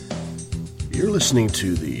You're listening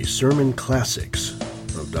to the Sermon Classics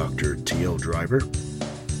of Dr. T.L. Driver,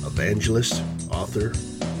 evangelist, author,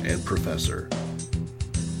 and professor.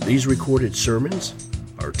 These recorded sermons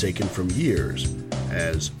are taken from years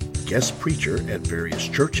as guest preacher at various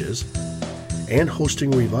churches and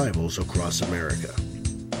hosting revivals across America.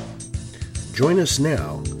 Join us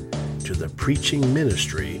now to the preaching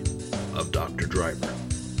ministry of Dr. Driver.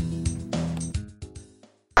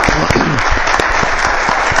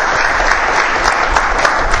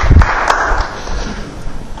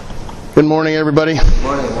 Good morning, everybody. Good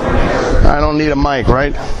morning. I don't need a mic,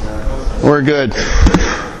 right? We're good.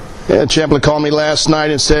 Yeah, Chaplain called me last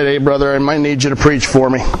night and said, "Hey, brother, I might need you to preach for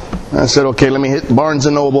me." I said, "Okay, let me hit Barnes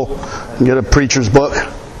 & Noble and get a preacher's book."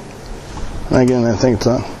 Again, I think it's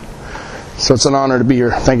on. So it's an honor to be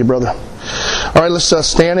here. Thank you, brother. All right, let's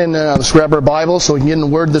stand and let's grab our Bible so we can get in the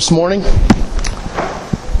Word this morning.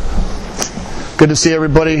 Good to see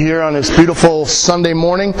everybody here on this beautiful Sunday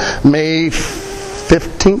morning, May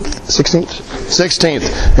 15th?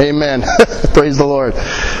 16th. Amen. Praise the Lord.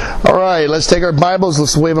 All right, let's take our Bibles.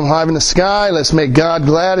 Let's wave them high in the sky. Let's make God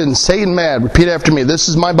glad and Satan mad. Repeat after me. This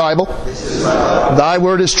is my Bible. Thy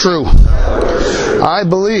word is true. I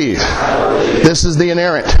believe this is the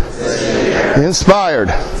inerrant,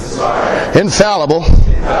 inspired, infallible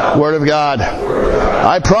Word of God.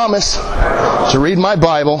 I promise to read my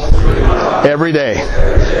Bible every day.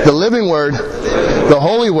 The living Word, the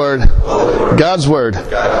Holy Word, God's Word,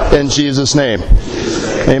 in Jesus' name.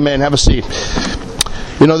 Amen. Have a seat.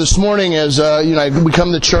 You know, this morning, as we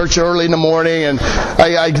come to church early in the morning, and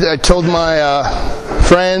I told my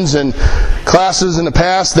friends and classes in the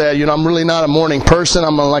past that, I'm really not a morning person.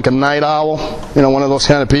 I'm like a night owl, one of those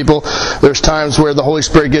kind of people. There's times where the Holy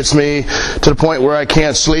Spirit gets me to the point where I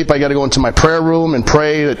can't sleep. I got to go into my prayer room and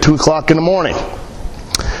pray at 2 o'clock in the morning.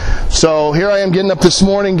 So here I am getting up this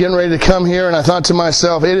morning, getting ready to come here, and I thought to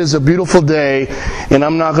myself, it is a beautiful day, and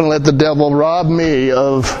I'm not going to let the devil rob me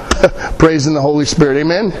of praising the Holy Spirit.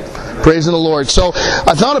 Amen? Praising the Lord. So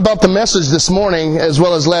I thought about the message this morning as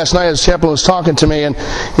well as last night as Chaplain was talking to me, and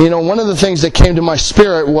one of the things that came to my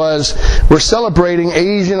spirit was we're celebrating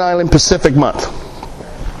Asian Island Pacific Month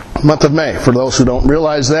of May, for those who don't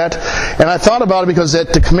realize that. And I thought about it because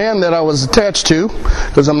at the command that I was attached to,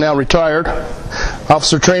 because I'm now retired,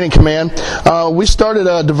 Officer Training Command, we started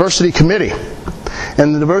a diversity committee.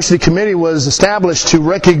 And the diversity committee was established to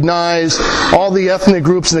recognize all the ethnic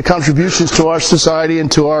groups and the contributions to our society and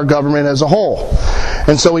to our government as a whole.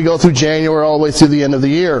 And so we go through January all the way through the end of the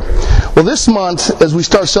year. Well, this month, as we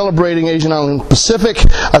start celebrating Asian Island Pacific,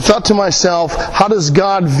 I thought to myself, how does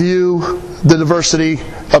God view the diversity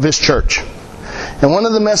of His church? And one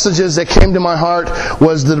of the messages that came to my heart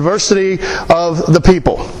was the diversity of the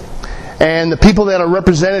people. And the people that are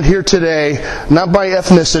represented here today, not by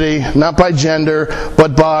ethnicity, not by gender,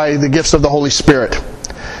 but by the gifts of the Holy Spirit.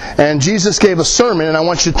 And Jesus gave a sermon, and I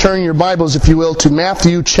want you to turn your Bibles, if you will, to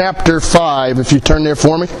Matthew chapter 5, if you turn there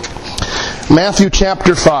for me. Matthew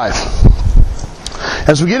chapter 5.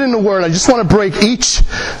 As we get into the Word, I just want to break each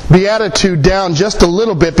beatitude down just a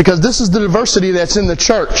little bit, because this is the diversity that's in the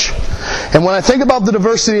church. And when I think about the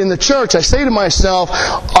diversity in the church, I say to myself,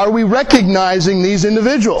 are we recognizing these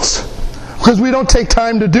individuals? Because we don't take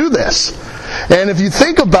time to do this. And if you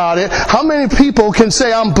think about it, how many people can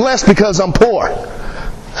say, I'm blessed because I'm poor?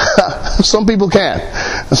 Some people can.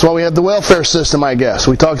 That's why we have the welfare system, I guess.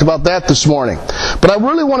 We talked about that this morning. But I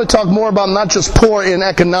really want to talk more about not just poor in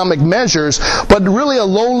economic measures, but really a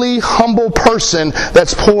lowly, humble person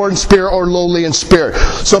that's poor in spirit or lowly in spirit.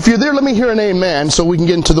 So if you're there, let me hear an amen so we can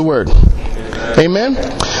get into the Word. Amen?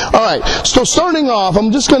 All right, so starting off,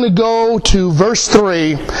 I'm just going to go to verse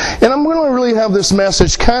 3, and I'm going to really have this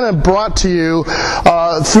message kind of brought to you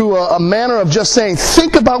through a manner of just saying,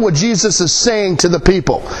 think about what Jesus is saying to the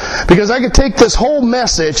people. Because I could take this whole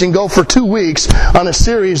message and go for 2 weeks on a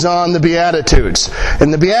series on the Beatitudes.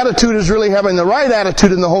 And the Beatitude is really having the right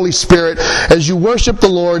attitude in the Holy Spirit as you worship the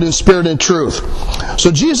Lord in spirit and truth.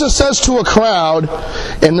 So Jesus says to a crowd,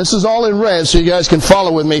 and this is all in red so you guys can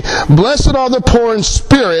follow with me, "Blessed are the poor in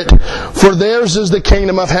spirit, for theirs is the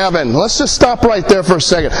kingdom of heaven." Let's just stop right there for a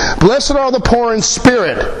second. Blessed are the poor in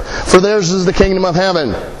spirit, for theirs is the kingdom of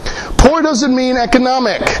heaven. Poor doesn't mean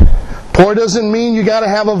economic. Poor doesn't mean you got to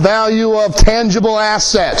have a value of tangible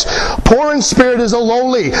assets. Poor in spirit is a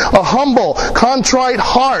lowly, a humble, contrite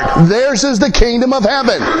heart. Theirs is the kingdom of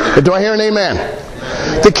heaven. Do I hear an amen?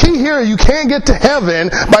 The key here, you can't get to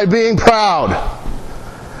heaven by being proud.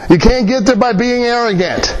 You can't get there by being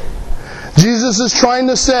arrogant. Jesus is trying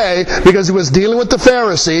to say, because he was dealing with the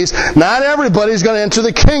Pharisees, not everybody's going to enter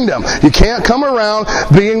the kingdom. You can't come around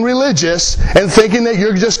being religious and thinking that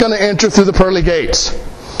you're just going to enter through the pearly gates.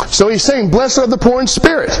 So he's saying, blessed are the poor in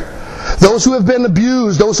spirit. Those who have been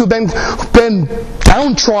abused, those who have been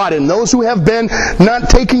downtrodden, those who have been not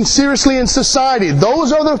taken seriously in society.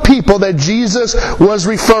 Those are the people that Jesus was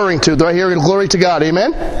referring to. Do I hear glory to God?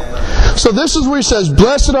 Amen? So this is where he says,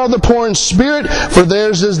 blessed are the poor in spirit, for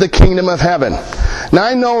theirs is the kingdom of heaven. Now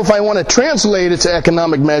I know if I want to translate it to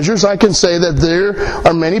economic measures, I can say that there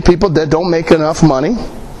are many people that don't make enough money,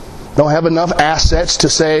 don't have enough assets to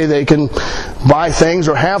say they can buy things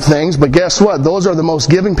or have things, but guess what? Those are the most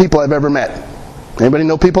giving people I've ever met. Anybody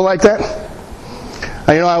know people like that?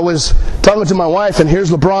 I was talking to my wife, and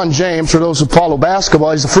here's LeBron James, for those who follow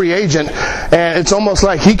basketball. He's a free agent, and it's almost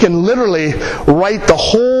like he can literally write the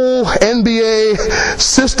whole NBA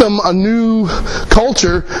system a new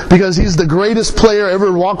culture because he's the greatest player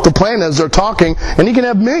ever walked the planet as they're talking, and he can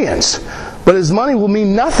have millions. But his money will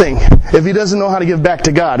mean nothing if he doesn't know how to give back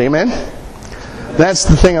to God. Amen? That's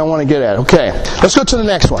the thing I want to get at. Okay, let's go to the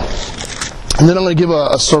next one. And then I'm going to give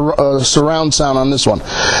a surround sound on this one.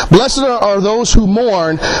 Blessed are those who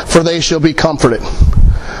mourn, for they shall be comforted.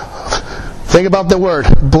 Think about the word.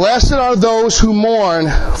 Blessed are those who mourn,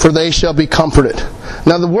 for they shall be comforted.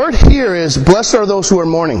 Now the word here is, blessed are those who are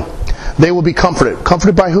mourning. They will be comforted.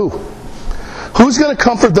 Comforted by who? Who's going to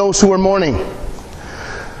comfort those who are mourning?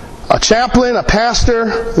 A chaplain, a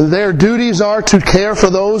pastor, their duties are to care for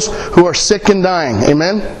those who are sick and dying.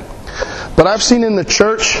 Amen? But I've seen in the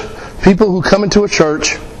church, people who come into a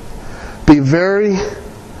church be very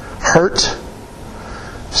hurt,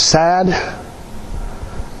 sad,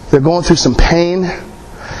 they're going through some pain,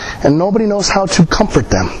 and nobody knows how to comfort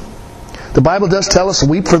them. The Bible does tell us,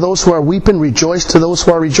 weep for those who are weeping, rejoice to those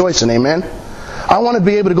who are rejoicing. Amen? I want to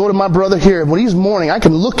be able to go to my brother here. When he's mourning, I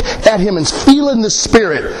can look at him and feel in the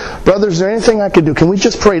Spirit. Brother, is there anything I can do? Can we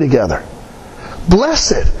just pray together?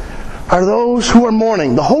 Blessed are those who are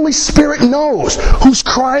mourning. The Holy Spirit knows who's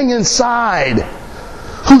crying inside,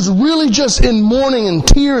 who's really just in mourning and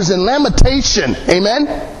tears and lamentation. Amen?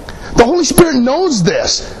 The Holy Spirit knows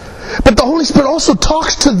this. But the Holy Spirit also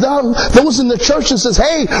talks to those in the church and says,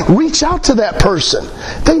 hey, reach out to that person.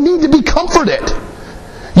 They need to be comforted.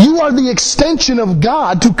 You are the extension of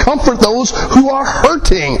God to comfort those who are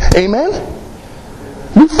hurting. Amen?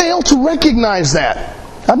 We fail to recognize that.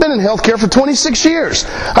 I've been in healthcare for 26 years.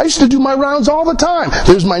 I used to do my rounds all the time.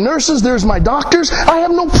 There's my nurses, there's my doctors. I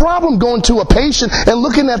have no problem going to a patient and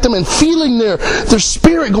looking at them and feeling their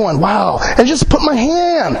spirit going, wow, and just put my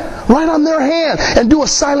hand right on their hand and do a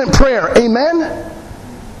silent prayer. Amen?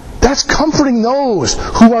 That's comforting those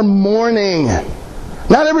who are mourning.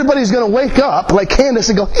 Not everybody's going to wake up like Candace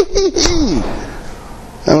and go, hee hee hee.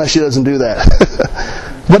 Unless she doesn't do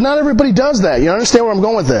that. But not everybody does that. You understand where I'm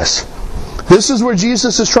going with this? This is where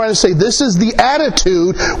Jesus is trying to say, this is the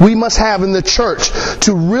attitude we must have in the church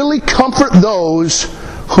to really comfort those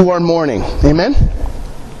who are mourning. Amen?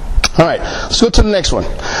 Alright, let's go to the next one.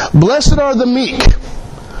 Blessed are the meek,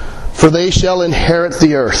 for they shall inherit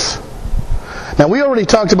the earth. Now we already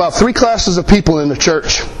talked about 3 classes of people in the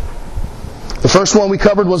church. The first one we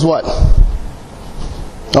covered was what?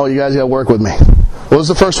 Oh, you guys got to work with me. What was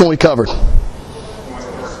the first one we covered?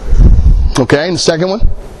 Okay, and the second one?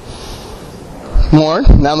 Mourn.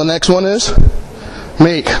 Now the next one is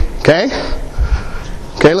meek. Okay?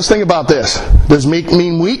 Okay, let's think about this. Does meek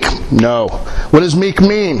mean weak? No. What does meek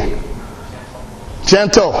mean?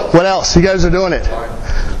 Gentle. What else? You guys are doing it.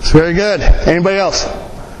 It's very good. Anybody else?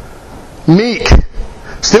 Meek.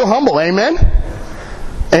 Still humble. Amen?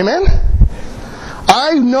 Amen?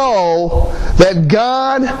 I know that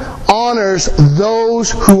God honors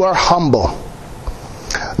those who are humble.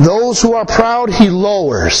 Those who are proud, He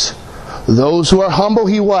lowers. Those who are humble,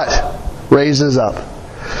 He what? Raises up.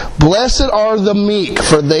 Blessed are the meek,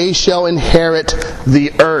 for they shall inherit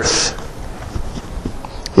the earth.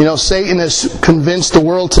 You know, Satan has convinced the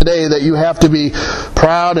world today that you have to be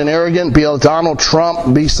proud and arrogant, be a Donald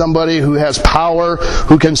Trump, be somebody who has power,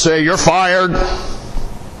 who can say, you're fired,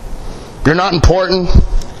 you're not important.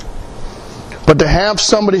 But to have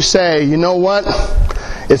somebody say, you know what?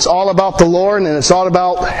 It's all about the Lord, and it's all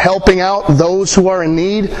about helping out those who are in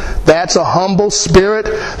need. That's a humble spirit.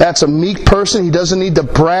 That's a meek person. He doesn't need to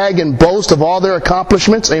brag and boast of all their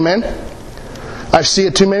accomplishments. Amen? I see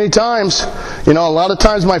it too many times. You know, a lot of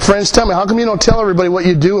times my friends tell me, how come you don't tell everybody what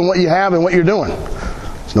you do and what you have and what you're doing?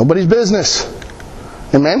 It's nobody's business.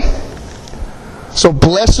 Amen? So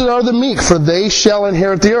blessed are the meek, for they shall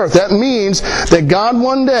inherit the earth. That means that God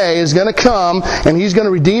one day is going to come and He's going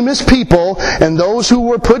to redeem His people, and those who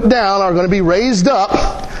were put down are going to be raised up,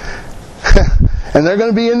 and they're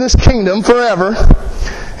going to be in this kingdom forever,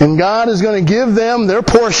 and God is going to give them their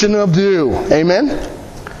portion of due. Amen?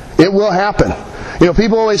 It will happen.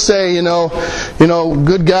 People always say,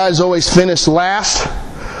 good guys always finish last.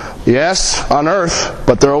 Yes, on earth,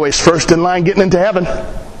 but they're always first in line getting into heaven.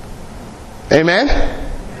 Amen?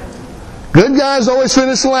 Good guys always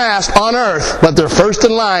finish last on earth, but they're first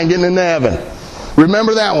in line getting into heaven.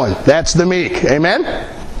 Remember that one. That's the meek. Amen?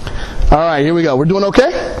 All right, here we go. We're doing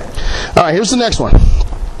okay? All right, here's the next one.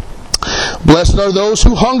 Blessed are those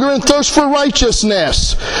who hunger and thirst for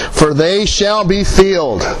righteousness, for they shall be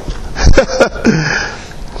filled.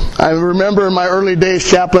 I remember in my early days,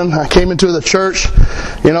 chaplain, I came into the church,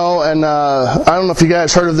 and I don't know if you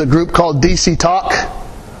guys heard of the group called DC Talk,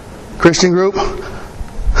 Christian group.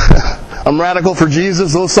 I'm radical for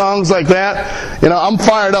Jesus, those songs like that. I'm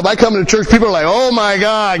fired up. I come into church, people are like, oh my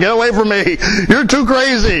God, get away from me. You're too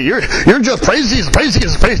crazy. You're just praise Jesus, praise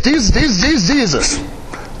Jesus, praise Jesus, Jesus.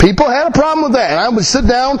 People had a problem with that. And I would sit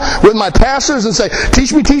down with my pastors and say,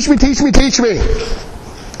 teach me, teach me, teach me, teach me.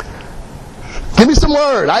 Give me some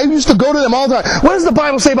word. I used to go to them all the time. What does the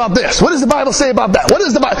Bible say about this? What does the Bible say about that? What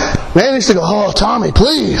does the Bible... Man, I used to go, oh, Tommy,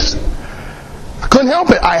 please. I couldn't help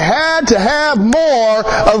it. I had to have more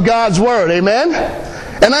of God's Word. Amen?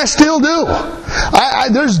 And I still do.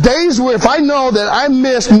 There's days where if I know that I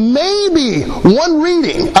missed maybe one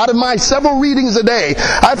reading out of my several readings a day,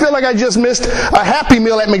 I feel like I just missed a Happy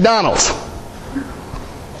Meal at McDonald's.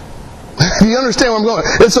 You understand where I'm going?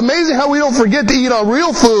 It's amazing how we don't forget to eat our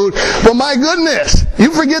real food, but my goodness,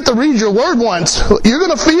 you forget to read your Word once, you're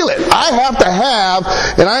going to feel it. I have to have,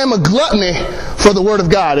 and I am a gluttony for the Word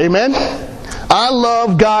of God. Amen? I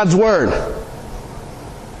love God's Word.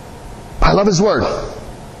 I love His Word.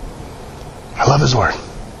 I love His Word.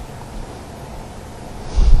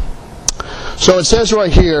 So it says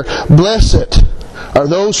right here, blessed are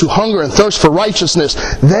those who hunger and thirst for righteousness.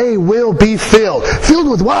 They will be filled. Filled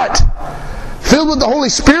with what? Filled with the Holy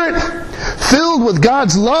Spirit? Filled with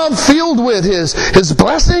God's love? Filled with His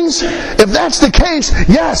blessings? If that's the case,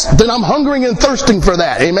 yes, then I'm hungering and thirsting for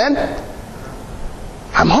that. Amen?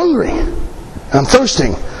 I'm hungry. I'm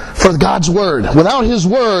thirsting for God's Word. Without His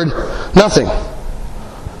Word, nothing.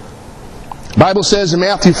 The Bible says in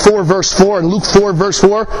Matthew 4 verse 4 and Luke 4 verse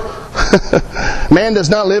 4, man does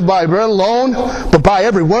not live by bread alone, but by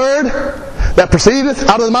every word that proceedeth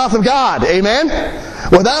out of the mouth of God. Amen?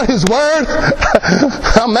 Without His Word,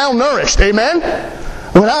 I'm malnourished. Amen?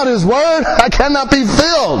 Without His Word, I cannot be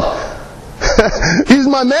filled. He's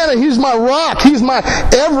my manna, He's my rock, He's my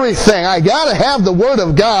everything. I gotta have the Word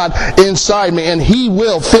of God inside me, and He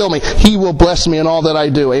will fill me. He will bless me in all that I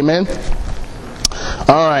do. Amen?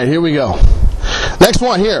 Alright, here we go. Next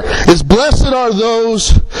one here is, blessed are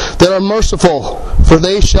those that are merciful, for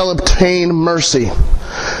they shall obtain mercy.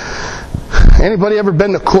 Anybody ever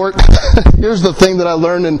been to court? Here's the thing that I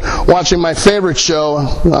learned in watching my favorite show.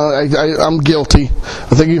 I'm guilty.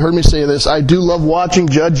 I think you heard me say this. I do love watching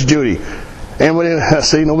Judge Judy. Anybody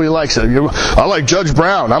say nobody likes it? I like Judge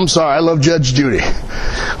Brown. I'm sorry, I love Judge Judy.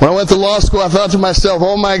 When I went to law school, I thought to myself,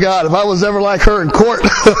 oh my God, if I was ever like her in court,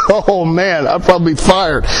 oh man, I'd probably be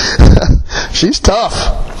fired. She's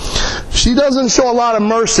tough. She doesn't show a lot of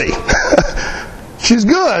mercy. She's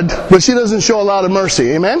good, but she doesn't show a lot of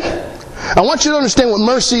mercy. Amen? I want you to understand what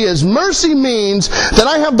mercy is. Mercy means that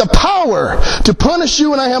I have the power to punish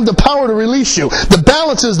you and I have the power to release you. The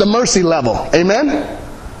balance is the mercy level. Amen?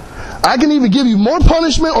 I can either give you more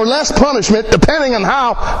punishment or less punishment depending on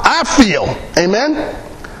how I feel. Amen?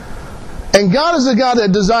 And God is a God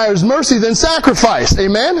that desires mercy than sacrifice.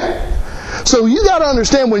 Amen? So you got to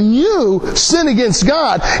understand, when you sin against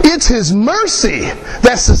God, it's His mercy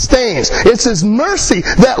that sustains. It's His mercy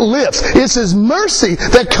that lifts. It's His mercy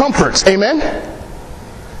that comforts. Amen?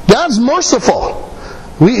 God's merciful.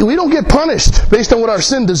 We don't get punished based on what our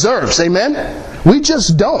sin deserves. Amen? We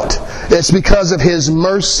just don't. It's because of His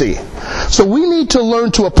mercy. So we need to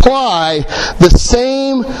learn to apply the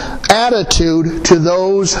same attitude to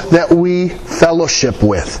those that we fellowship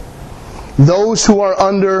with. Those who are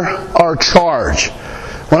under our charge.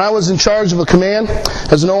 When I was in charge of a command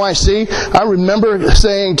as an OIC, I remember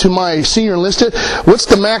saying to my senior enlisted, what's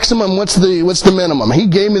the maximum, what's the minimum? He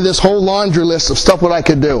gave me this whole laundry list of stuff what I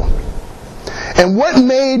could do. And what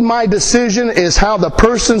made my decision is how the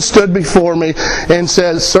person stood before me and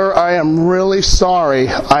said, sir, I am really sorry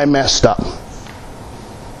I messed up.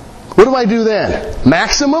 What do I do then?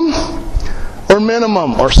 Maximum or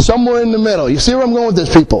minimum or somewhere in the middle. You see where I'm going with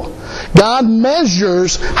this, people? God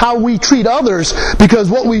measures how we treat others because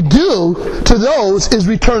what we do to those is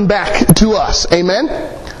returned back to us. Amen?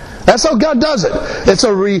 That's how God does it. It's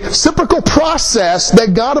a reciprocal process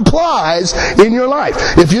that God applies in your life.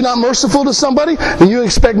 If you're not merciful to somebody and you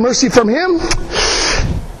expect mercy from Him,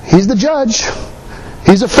 He's the judge.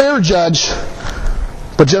 He's a fair judge.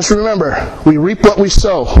 But just remember, we reap what we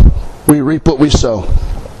sow. We reap what we sow.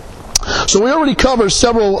 So we already covered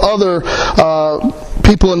several other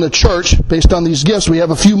people in the church based on these gifts. We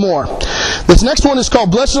have a few more. This next one is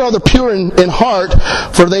called, Blessed are the pure in heart,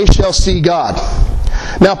 for they shall see God.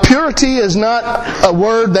 Now, purity is not a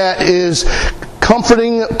word that is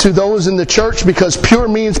comforting to those in the church because pure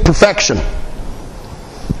means perfection.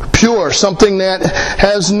 Pure, something that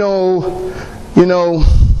has no,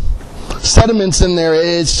 sediments in there.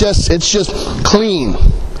 It's just clean.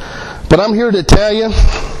 But I'm here to tell you,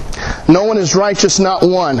 no one is righteous, not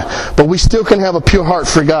one. But we still can have a pure heart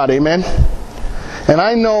for God. Amen? And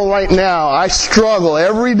I know right now, I struggle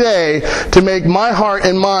every day to make my heart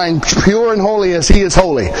and mind pure and holy as He is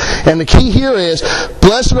holy. And the key here is,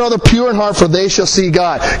 blessed are the pure in heart, for they shall see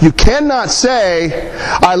God. You cannot say,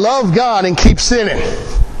 I love God, and keep sinning.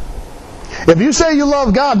 If you say you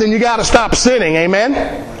love God, then you got to stop sinning. Amen?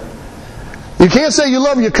 You can't say you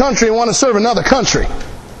love your country and want to serve another country.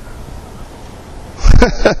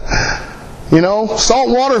 Salt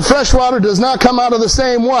water and fresh water does not come out of the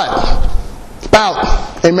same what?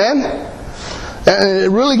 Spout. Amen? And it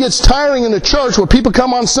really gets tiring in the church where people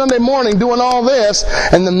come on Sunday morning doing all this,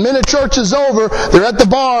 and the minute church is over, they're at the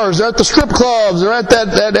bars, they're at the strip clubs, they're at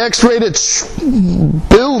that X-rated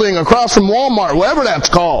building across from Walmart, whatever that's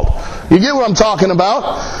called. You get what I'm talking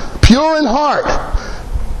about? Pure in heart.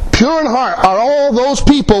 Pure in heart are all those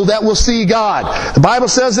people that will see God. The Bible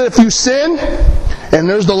says that if you sin, and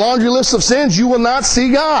there's the laundry list of sins, you will not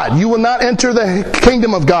see God. You will not enter the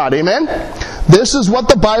kingdom of God. Amen? This is what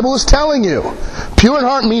the Bible is telling you. Pure in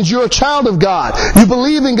heart means you're a child of God. You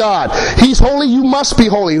believe in God. He's holy, you must be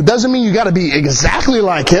holy. It doesn't mean you got to be exactly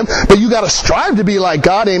like Him, but you got to strive to be like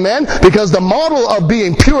God. Amen? Because the model of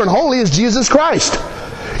being pure and holy is Jesus Christ.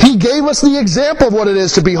 He gave us the example of what it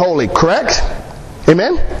is to be holy. Correct?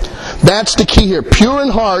 Amen? That's the key here. Pure in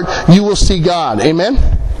heart, you will see God. Amen?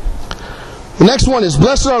 The next one is,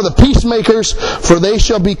 blessed are the peacemakers, for they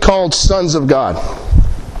shall be called sons of God.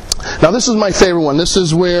 Now this is my favorite one. This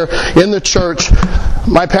is where in the church,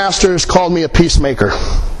 my pastor has called me a peacemaker.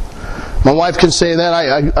 My wife can say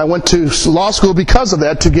that. I went to law school because of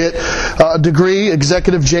that to get a degree,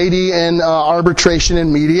 executive JD, in arbitration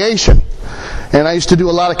and mediation. And I used to do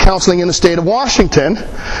a lot of counseling in the state of Washington.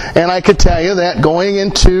 And I could tell you that going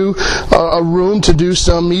into a room to do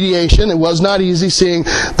some mediation, it was not easy seeing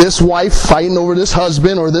this wife fighting over this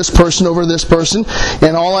husband or this person over this person.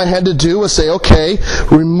 And all I had to do was say, okay,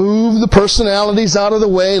 remove the personalities out of the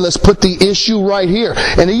way. Let's put the issue right here.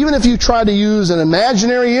 And even if you try to use an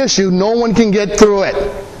imaginary issue, no one can get through it.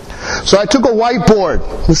 So I took a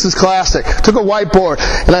whiteboard. This is classic. I took a whiteboard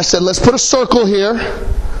and I said, let's put a circle here.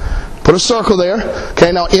 Put a circle there.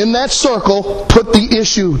 Okay, now in that circle, put the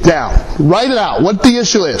issue down. Write it out, what the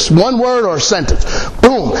issue is. One word or a sentence.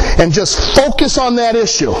 Boom. And just focus on that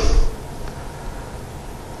issue.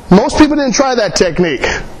 Most people didn't try that technique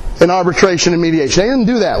in arbitration and mediation. They didn't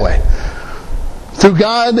do that way. Through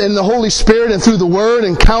God and the Holy Spirit and through the Word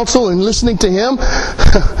and counsel and listening to Him,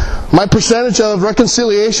 my percentage of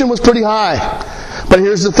reconciliation was pretty high. But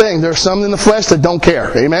here's the thing. There are some in the flesh that don't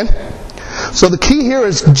care. Amen? So the key here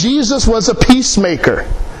is Jesus was a peacemaker.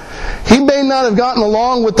 He may not have gotten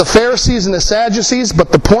along with the Pharisees and the Sadducees,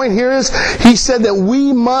 but the point here is He said that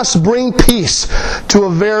we must bring peace to a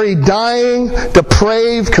very dying,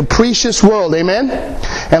 depraved, capricious world. Amen?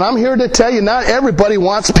 And I'm here to tell you, not everybody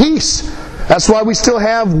wants peace. That's why we still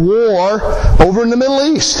have war over in the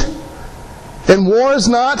Middle East. And war is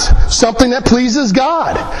not something that pleases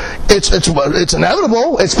God. It's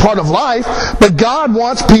inevitable. It's part of life. But God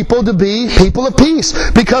wants people to be people of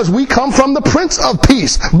peace. Because we come from the Prince of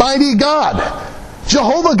Peace, mighty God,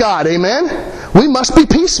 Jehovah God. Amen? We must be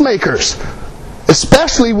peacemakers.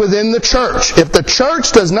 Especially within the church. If the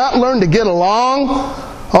church does not learn to get along,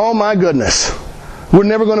 oh my goodness, we're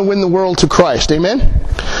never going to win the world to Christ. Amen?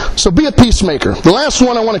 So be a peacemaker. The last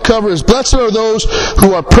one I want to cover is, blessed are those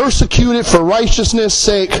who are persecuted for righteousness'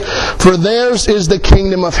 sake, for theirs is the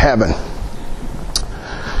kingdom of heaven.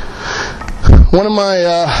 One of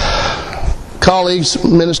my colleagues,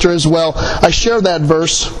 minister as well, I share that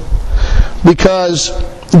verse because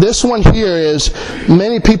this one here is,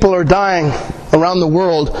 many people are dying around the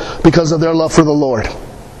world because of their love for the Lord.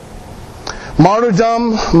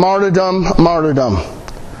 Martyrdom, martyrdom, martyrdom.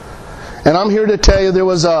 And I'm here to tell you there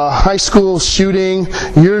was a high school shooting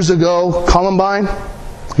years ago, Columbine.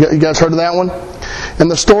 You guys heard of that one? And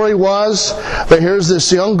the story was that here's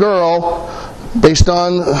this young girl, based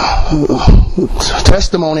on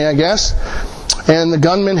testimony, I guess, and the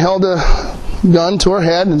gunman held a gun to her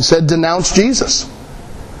head and said, "Denounce Jesus."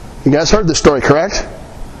 You guys heard this story, correct?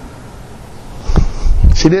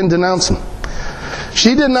 She didn't denounce him.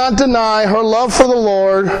 She did not deny her love for the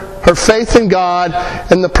Lord, her faith in God,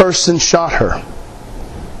 and the person shot her.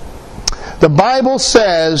 The Bible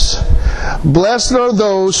says, "Blessed are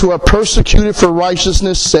those who are persecuted for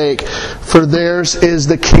righteousness' sake, for theirs is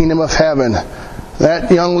the kingdom of heaven."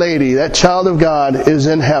 That young lady, that child of God, is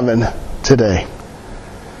in heaven today.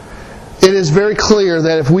 It is very clear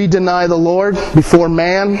that if we deny the Lord before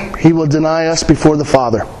man, He will deny us before the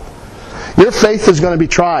Father. Your faith is going to be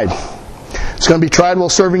tried. It's going to be tried while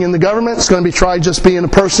serving in the government. It's going to be tried just being a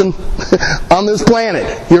person on this planet.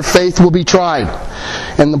 Your faith will be tried.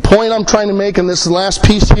 And the point I'm trying to make in this last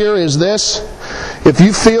piece here is this. If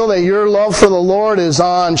you feel that your love for the Lord is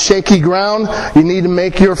on shaky ground, you need to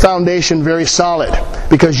make your foundation very solid,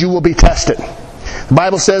 because you will be tested. The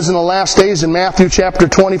Bible says in the last days in Matthew chapter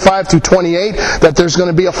 25 through 28 that there's going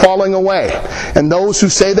to be a falling away. And those who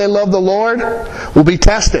say they love the Lord will be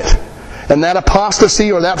tested. And that apostasy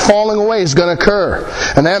or that falling away is going to occur.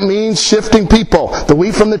 And that means shifting people, the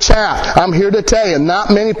wheat from the chaff. I'm here to tell you,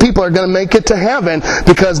 not many people are going to make it to heaven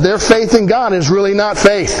because their faith in God is really not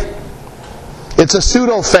faith. It's a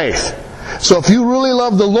pseudo-faith. So if you really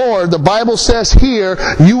love the Lord, the Bible says here,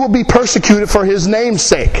 you will be persecuted for His name's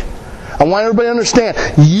sake. I want everybody to understand,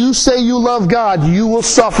 you say you love God, you will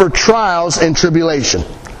suffer trials and tribulation.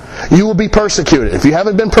 You will be persecuted. If you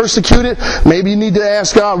haven't been persecuted, maybe you need to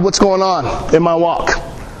ask God, what's going on in my walk?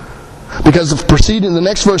 Because the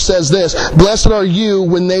next verse says this, "Blessed are you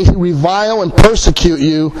when they revile and persecute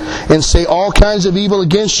you and say all kinds of evil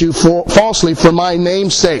against you falsely for my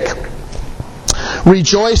name's sake.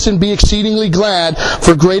 Rejoice and be exceedingly glad,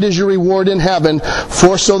 for great is your reward in heaven,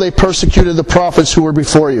 for so they persecuted the prophets who were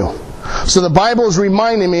before you." So the Bible is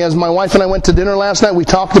reminding me, as my wife and I went to dinner last night, we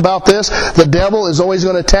talked about this. The devil is always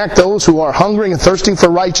going to attack those who are hungering and thirsting for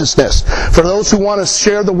righteousness. For those who want to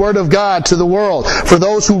share the Word of God to the world. For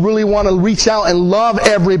those who really want to reach out and love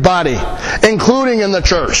everybody, including in the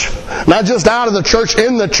church. Not just out of the church,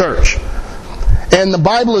 in the church. And the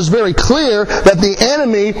Bible is very clear that the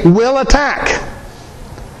enemy will attack.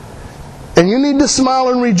 And you need to smile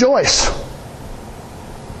and rejoice,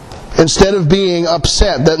 instead of being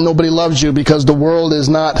upset that nobody loves you because the world is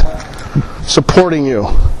not supporting you.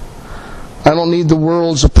 I don't need the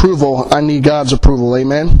world's approval. I need God's approval.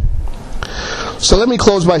 Amen? So let me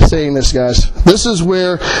close by saying this, guys. This is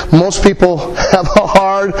where most people have a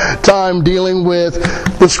hard time dealing with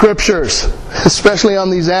the Scriptures, especially on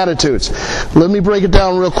these attitudes. Let me break it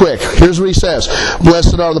down real quick. Here's what he says.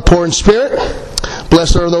 "Blessed are the poor in spirit.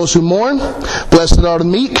 Blessed are those who mourn. Blessed are the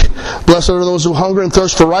meek. Blessed are those who hunger and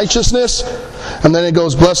thirst for righteousness." And then it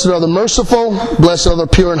goes, "Blessed are the merciful. Blessed are the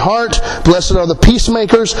pure in heart. Blessed are the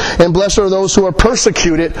peacemakers. And blessed are those who are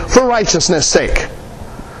persecuted for righteousness' sake."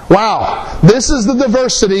 Wow. This is the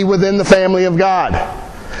diversity within the family of God.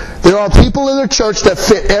 There are people in the church that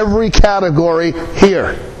fit every category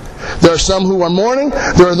here. There are some who are mourning.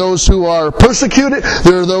 There are those who are persecuted.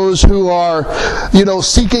 There are those who are,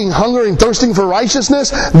 seeking, hunger, and thirsting for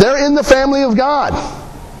righteousness. They're in the family of God.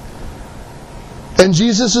 And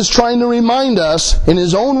Jesus is trying to remind us, in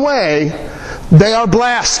His own way, they are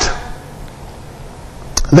blessed.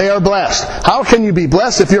 They are blessed. How can you be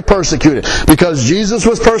blessed if you're persecuted? Because Jesus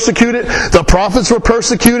was persecuted. The prophets were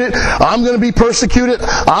persecuted. I'm going to be persecuted.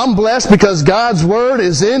 I'm blessed because God's Word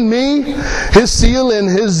is in me. His seal and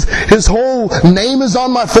His whole name is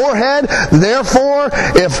on my forehead. Therefore,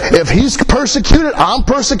 if He's persecuted, I'm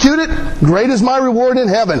persecuted. Great is my reward in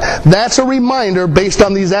heaven. That's a reminder based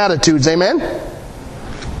on these attitudes. Amen?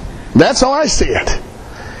 That's how I see it.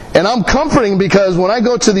 And I'm comforting because when I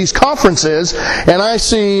go to these conferences and I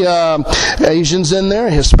see Asians in there,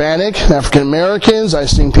 Hispanic, African Americans, I've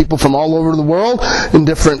seen people from all over the world in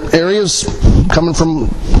different areas coming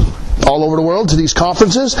from all over the world to these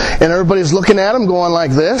conferences, and everybody's looking at them going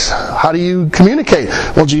like this. How do you communicate?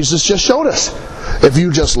 Well, Jesus just showed us. If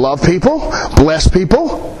you just love people, bless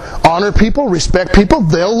people, honor people, respect people,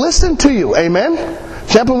 they'll listen to you. Amen?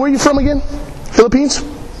 Champlin, where are you from again? Philippines?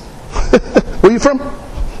 Where are you from?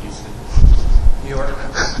 New York.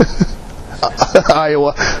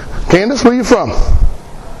 Iowa. Candace, where are you from?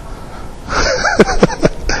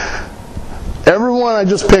 Everyone I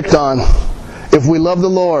just picked on, if we love the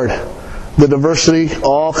Lord, the diversity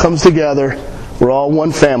all comes together. We're all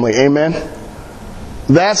one family. Amen?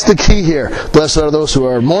 That's the key here. Blessed are those who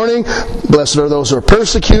are mourning. Blessed are those who are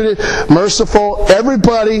persecuted. Merciful.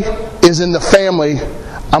 Everybody is in the family.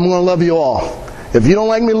 I'm going to love you all. If you don't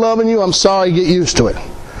like me loving you, I'm sorry. Get used to it.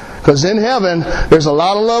 Because in heaven, there's a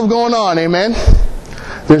lot of love going on. Amen?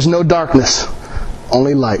 There's no darkness.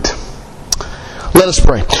 Only light. Let us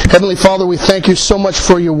pray. Heavenly Father, we thank you so much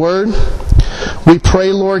for your word. We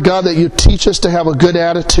pray, Lord God, that you teach us to have a good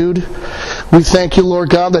attitude. We thank you, Lord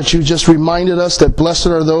God, that you just reminded us that blessed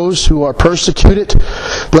are those who are persecuted.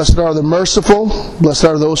 Blessed are the merciful. Blessed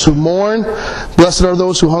are those who mourn. Blessed are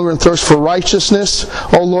those who hunger and thirst for righteousness.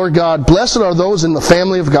 Oh, Lord God, blessed are those in the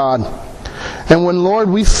family of God. And when, Lord,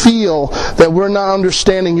 we feel that we're not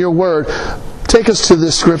understanding your word, take us to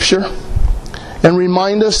this scripture and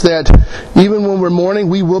remind us that even when we're mourning,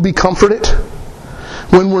 we will be comforted.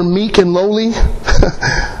 When we're meek and lowly,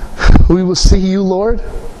 we will see you, Lord.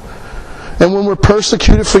 And when we're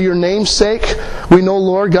persecuted for your name's sake, we know,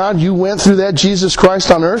 Lord God, you went through that, Jesus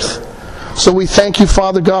Christ, on earth. So we thank you,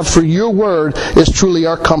 Father God, for your word is truly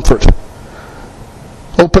our comfort.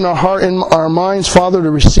 Open our heart and our minds, Father,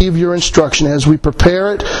 to receive your instruction as we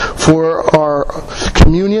prepare it for our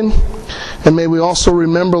communion. And may we also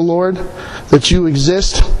remember, Lord, that you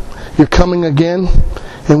exist, you're coming again,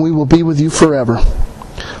 and we will be with you forever.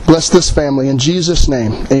 Bless this family. In Jesus'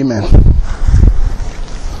 name, amen.